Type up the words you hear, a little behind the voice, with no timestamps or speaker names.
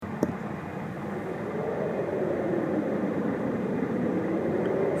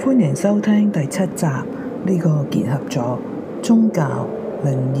歡迎收聽第7集，呢個結合咗宗教、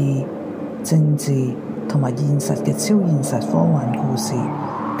靈異、政治同埋現實嘅超現實科幻故事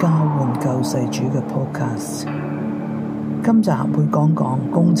交換救世主嘅 podcast。今集會講講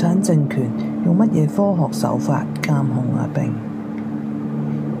共產政權用乜嘢科學手法監控阿兵。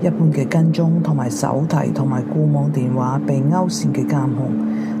一般嘅跟蹤同埋手提同埋固網電話被勾線嘅監控，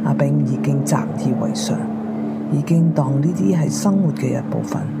阿兵已經習以為常，已經當呢啲係生活嘅一部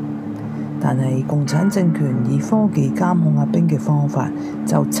分。但係共產政權以科技監控阿兵嘅方法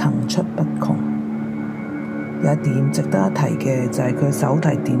就層出不窮。有一點值得一提嘅就係佢手提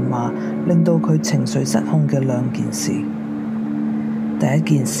電話令到佢情緒失控嘅兩件事。第一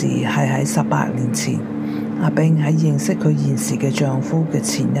件事係喺18年前，阿兵喺認識佢現時嘅丈夫嘅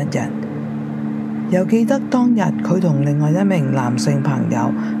前一日，又記得當日佢同另外一名男性朋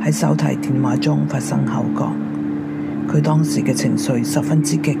友喺手提電話中發生口角，佢當時嘅情緒十分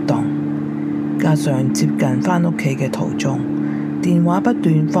之激動，加上接近返屋企嘅途中，電話不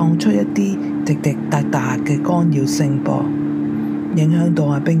斷放出一啲滴滴答答嘅干擾聲波，影響到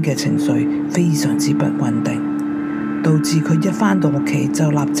阿兵嘅情緒非常之不穩定，導致佢一返到屋企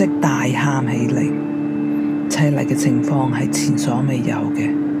就立即大喊起嚟。淒厲嘅情況係前所未有嘅，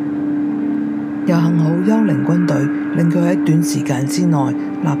又幸好幽靈軍隊令佢喺短時間之內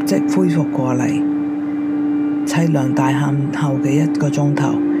立即恢復過嚟。淒涼大喊後嘅1個鐘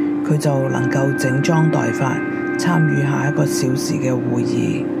頭，佢就能夠整裝待發，參與下1個小時嘅會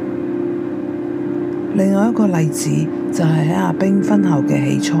議。另外一個例子就係喺阿兵婚後嘅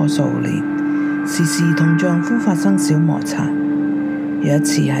起初數年，時時同丈夫發生小摩擦。有一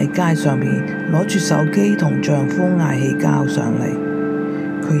次喺街上面攞住手機同丈夫嗌起交上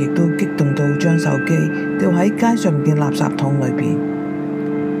嚟，佢亦都激動到將手機掉喺街上面嘅垃圾桶裏邊。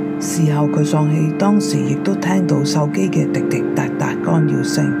事後佢想起當時亦都聽到手機嘅滴滴答答干擾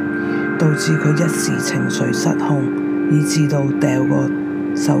聲，導致佢一時情緒失控，以致到掉個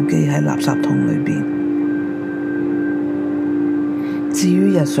手機喺垃圾桶裏邊。至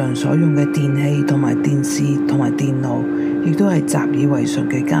於日常所用嘅電器同埋電視同埋電腦，亦都係習以為常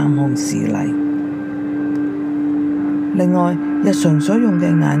嘅監控事例。另外，日常所用嘅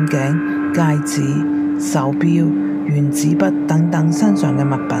眼鏡、戒指、手錶、原子筆等等身上嘅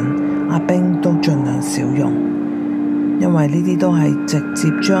物品，阿兵都盡量少用，因為呢啲都係直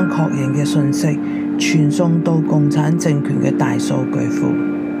接將確認嘅信息傳送到共產政權嘅大數據庫。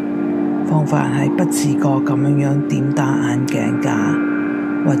方法係不自覺咁樣點打眼鏡架，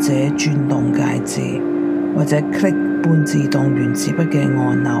或者轉動戒指，或者 click 半自動原子筆嘅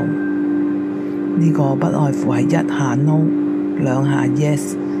按鈕。呢個不外乎係1下 no、2下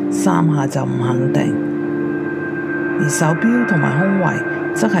yes、3下就唔肯定。而手錶同埋胸圍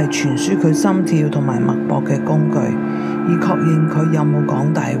則係傳輸佢心跳同埋脈搏嘅工具，以確認佢有冇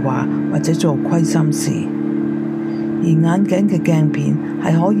講大話或者做虧心事。而眼鏡嘅鏡片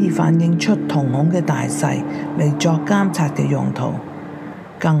係可以反映出瞳孔嘅大細嚟作監察嘅用途，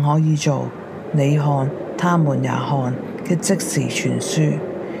更可以做你看他們也看嘅即時傳輸，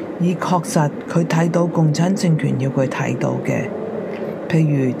以確實佢睇到共產政權要佢睇到嘅，譬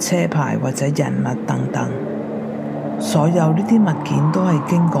如車牌或者人物等等。所有呢啲物件都係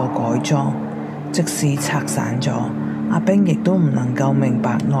經過改裝，即使拆散咗，阿兵亦都唔能夠明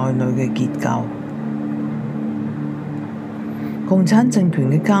白內裏嘅結構。共產政權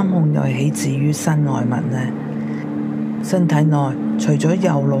嘅監控又係起自於身外物呢？身體內除咗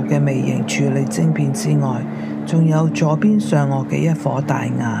右腦嘅微型處理晶片之外，仲有左邊上顎嘅1顆大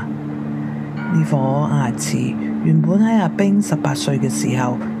牙。呢顆牙齒原本喺阿兵18歲嘅時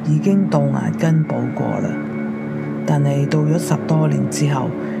候已經到牙根補過啦，但係到咗10多年之後，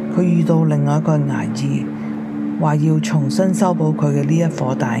佢遇到另外一個牙醫，話要重新修補佢嘅呢1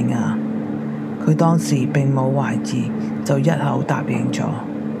顆大牙。佢當時並冇懷疑，就一口答應咗。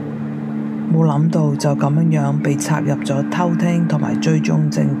冇諗到就咁樣被插入咗偷聽同埋追蹤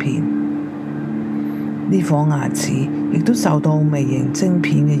晶片。呢顆牙齒亦都受到微型晶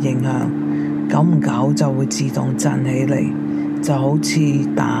片嘅影響，久唔久就會自動震起嚟，就好似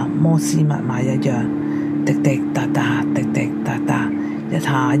打摩斯密碼一樣，滴滴答答，滴滴答答，一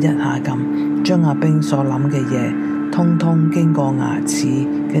下一下咁將阿兵所諗嘅嘢通通經過牙齒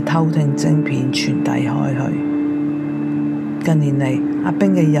嘅偷聽晶片傳遞開去。近年嚟，阿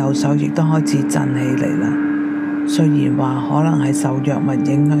兵嘅右手亦都開始震起嚟啦。雖然話可能係受藥物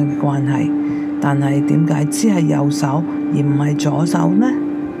影響嘅關係，但係點解只係右手而唔係左手呢？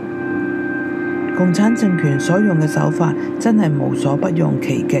共產政權所用嘅手法真係無所不用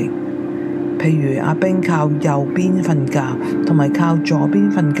其極。譬如阿兵靠右邊瞓覺同埋靠左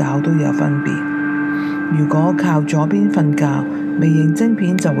邊瞓覺都有分別。如果靠左邊瞓覺，微型晶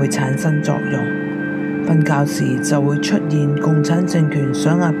片就會產生作用。瞓覺時就會出現共產政權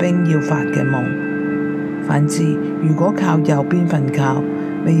想阿兵要發嘅夢。反之，如果靠右邊瞓覺，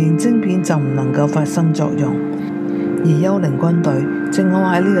微型晶片就唔能夠發生作用。而幽靈軍隊正好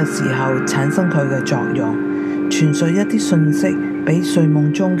喺呢個時候產生佢嘅作用，傳述一啲訊息俾睡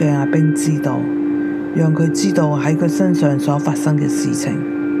夢中嘅阿兵知道，讓佢知道喺佢身上所發生嘅事情。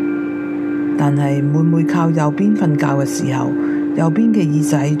但係每靠右邊瞓覺嘅時候，右邊嘅耳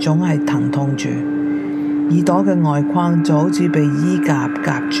仔總係疼痛住，耳朵嘅外框就好似被衣架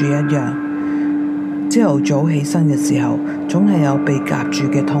夾住一樣。朝頭早起身嘅時候，總係有被夾住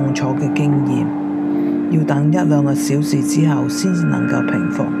嘅痛楚嘅經驗，要等1-2個小時之後先至能夠平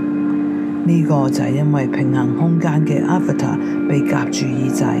復。呢個就係因為平行空間嘅 Avatar 被夾住耳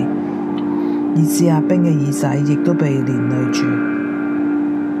仔，以致阿兵嘅耳仔亦都被連累住。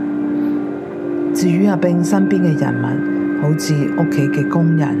至於阿兵身邊嘅人物，好似屋企嘅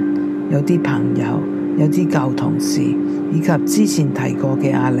工人、有啲朋友、有啲舊同事，以及之前提過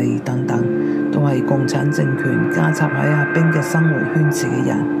嘅阿里等等，都係共產政權加插喺阿兵嘅生活圈子嘅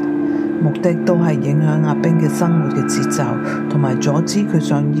人，目的都係影響阿兵嘅生活嘅節奏，同埋阻止佢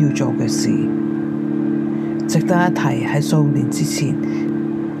想要做嘅事。值得一提，喺數年之前，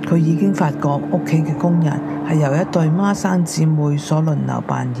佢已經發覺屋企嘅工人係由一對孖生姊妹所輪流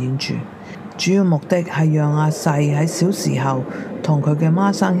扮演住。主要目的係讓阿細喺小時候同佢嘅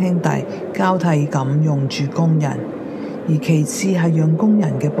孖生兄弟交替咁用住工人，而其次係讓工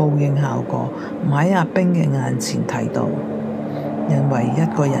人嘅報應效果唔喺阿兵嘅眼前睇到，因為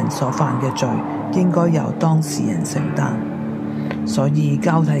一個人所犯嘅罪應該由當事人承擔，所以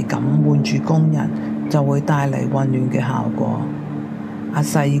交替咁換住工人就會帶嚟混亂嘅效果。阿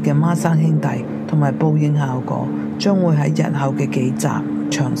細嘅孖生兄弟同埋報應效果將會喺日後嘅幾集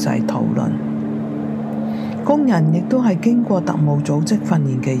詳細討論。工人亦都係經過特務組織訓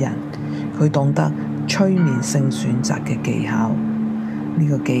練嘅人，佢懂得催眠性選擇嘅技巧。呢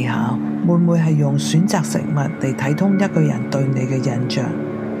個技巧會唔會係用選擇食物嚟睇通一個人對你嘅印象？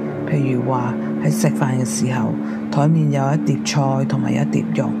譬如話喺食飯嘅時候，台面有一碟菜同埋一碟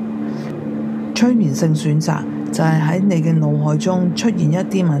肉。催眠性選擇就係喺你嘅腦海中出現一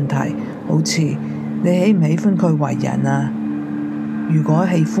啲問題，好似你喜唔喜歡佢為人啊？如果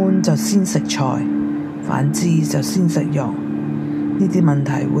喜歡就先食菜，反之就先食肉。呢啲問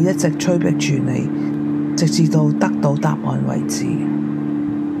題會一直催逼住你，直至到得到答案為止。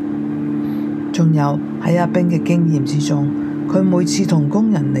仲有喺阿兵嘅經驗之中，佢每次同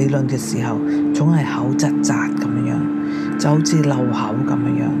工人理論嘅時候，總係口窒窒咁樣，就好似漏口咁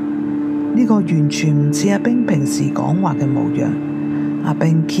樣。呢個完全唔似阿兵平時講話嘅模樣。阿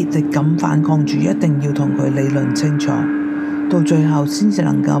兵竭力咁反抗住，一定要同佢理論清楚，到最後先至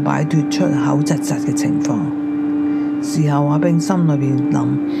能夠擺脫出口窒窒嘅情況。事後阿兵心裏邊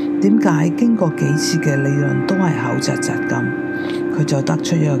諗，點解經過幾次嘅理論都係口窒窒咁？佢就得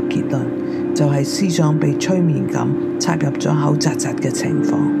出一個結論，就係思想被催眠咁插入咗口窒窒嘅情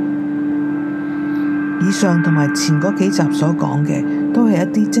況。以上同埋前嗰幾集所講嘅都係一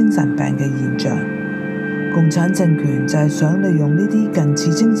啲精神病嘅現象。共產政權就係想利用呢啲近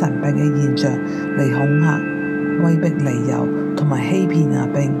似精神病嘅現象嚟恐嚇、威逼利誘同埋欺騙阿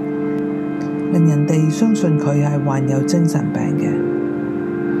兵，令人哋相信佢係患有精神病嘅。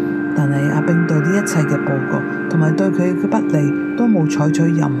但係阿兵對呢一切嘅報告同埋對佢嘅不利都冇採取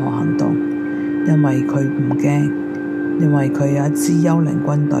任何行動，因為佢唔驚，因為佢有一支幽靈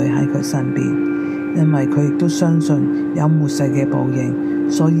軍隊喺佢身邊，因為佢亦都相信有末世嘅報應，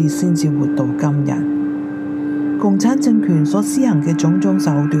所以先至活到今日。共產政權所施行嘅種種手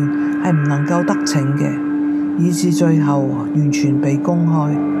段係唔能夠得逞嘅，以致最後完全被公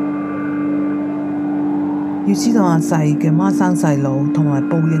開。要知道阿細嘅孖生細佬同埋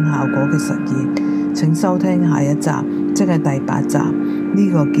報應效果嘅實驗，請收聽下一集，即係第8集。呢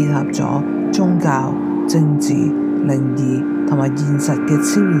個結合咗宗教、政治、靈異同埋現實嘅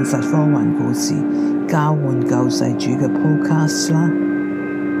超現實科幻故事，交換救世主嘅 podcast 啦。